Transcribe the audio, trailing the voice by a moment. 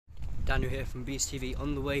Daniel here from BeesTV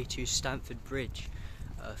on the way to Stamford Bridge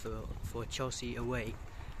for Chelsea away.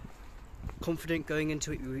 Confident going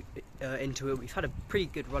into it. We've had a pretty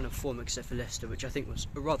good run of form except for Leicester, which I think was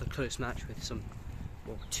a rather close match with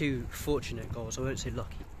two fortunate goals. I won't say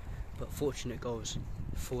lucky, but fortunate goals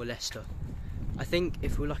for Leicester. I think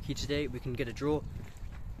if we're lucky today, we can get a draw.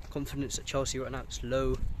 Confidence at Chelsea right now is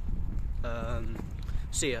low.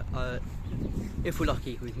 So yeah, if we're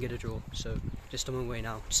lucky, we can get a draw. So just on my way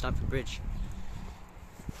now, Stamford Bridge.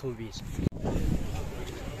 Come on, Bees.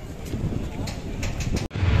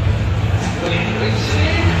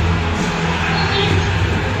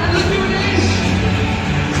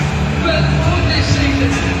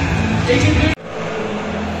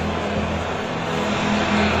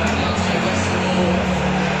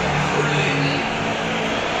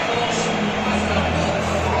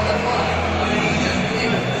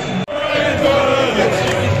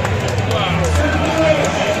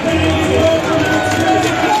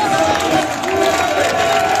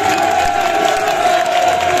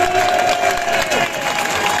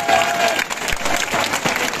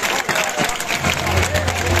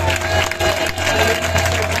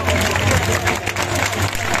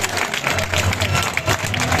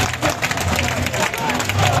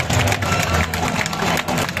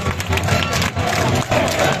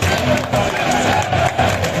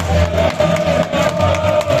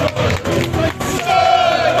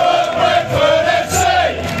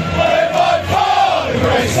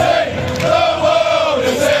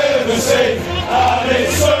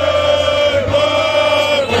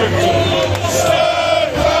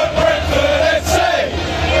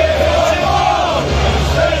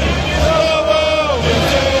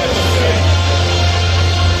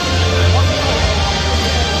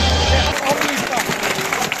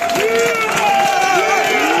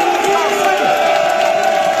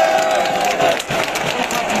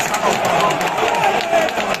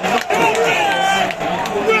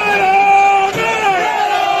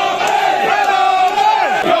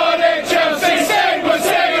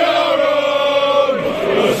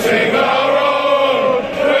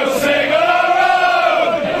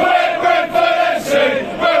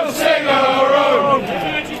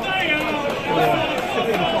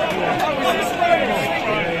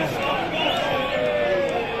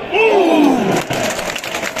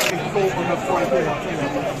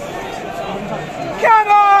 Come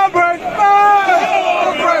on, Brentford! Come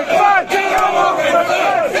on, Brentford! Come on, Brentford!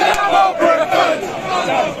 Come on, Brentford!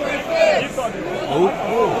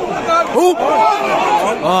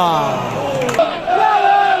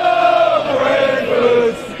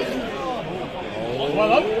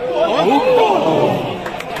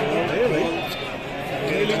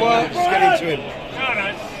 Nearly works. Just get into him.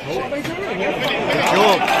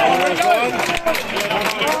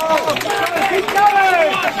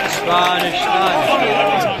 Spanish.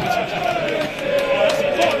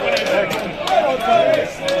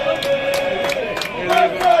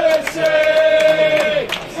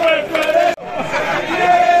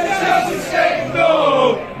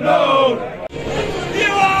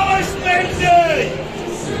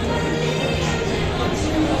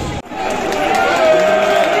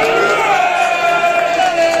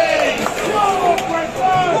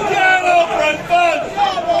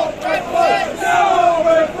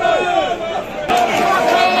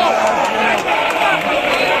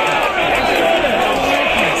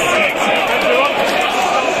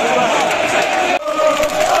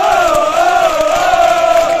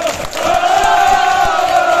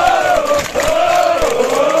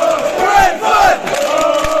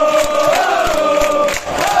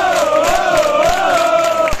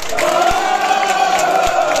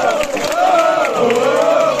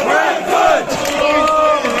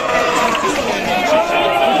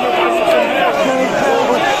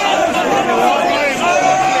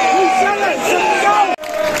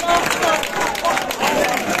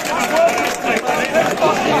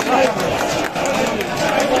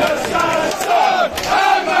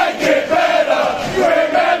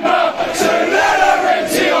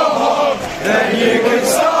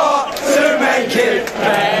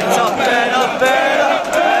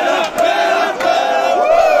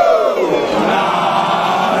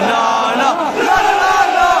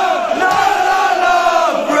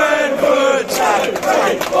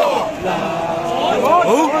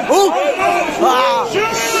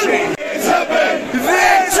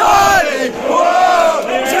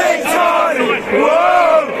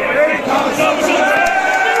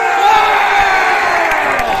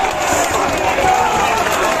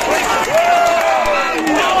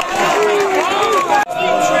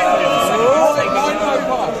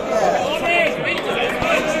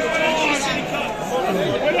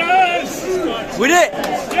 We did it!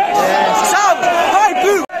 Yes! Sam! Hey,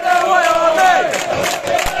 boo!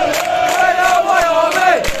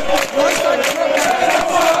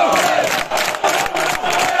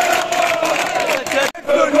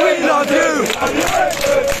 We love you!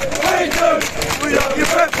 We do! We love you,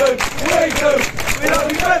 Brentford! We do! We love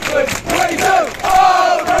you, Brentford! We do!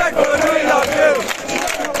 Oh, Brentford, we love you!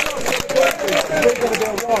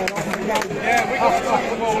 Yeah, we got to fuck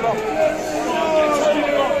them all off.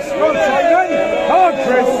 Come on,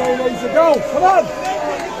 Chris! Needs a goal, come on!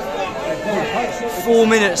 4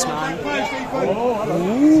 minutes, man.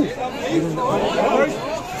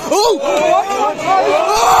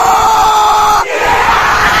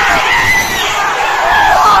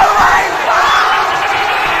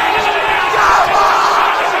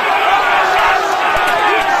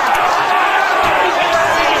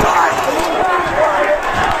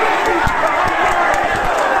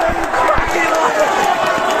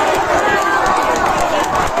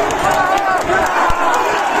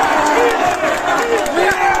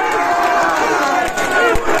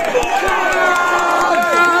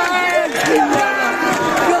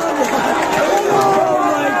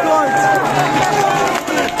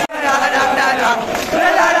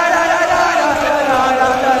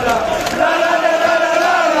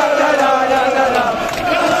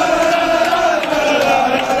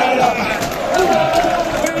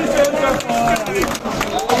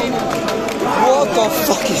 What the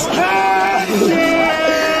fuck is that?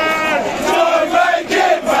 Don't make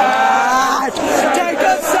it bad! Take a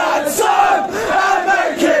sad song and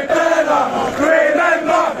make it better!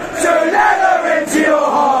 Remember to let her into your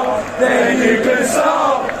heart, then you can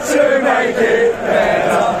start to make it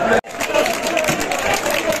better.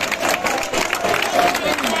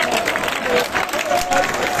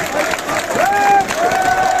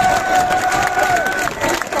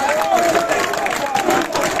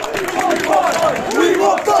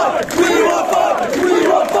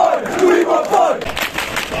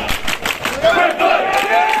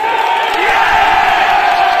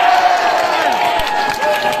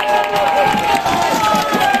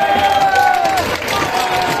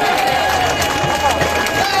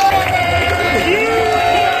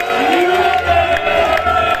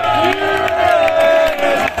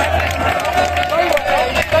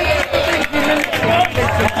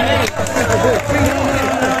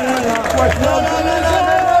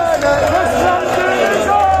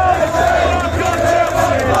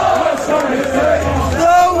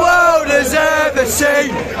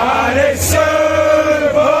 And it's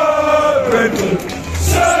Super Brentford,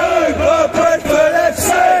 Super Brentford FC,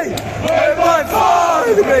 with my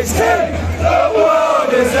father is king, the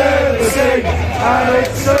world has ever seen, and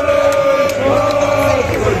it's Super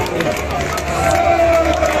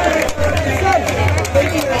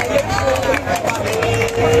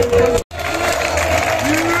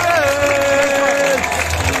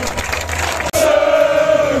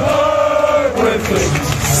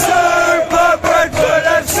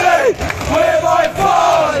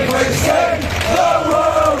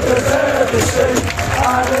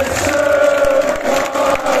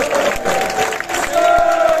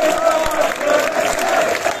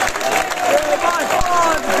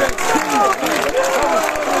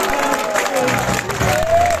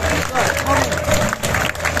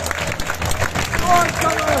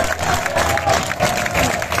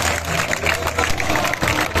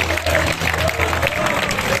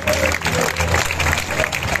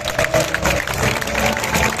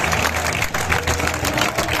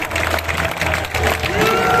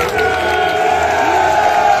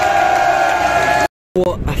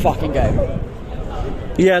What a fucking game.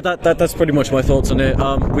 Yeah, that's pretty much my thoughts on it.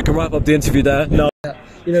 We can wrap up the interview there. No.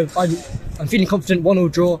 You know, I'm feeling confident,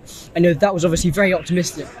 1-1 draw. I know that was obviously very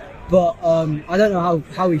optimistic, but I don't know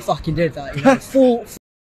how we fucking did that. You know, four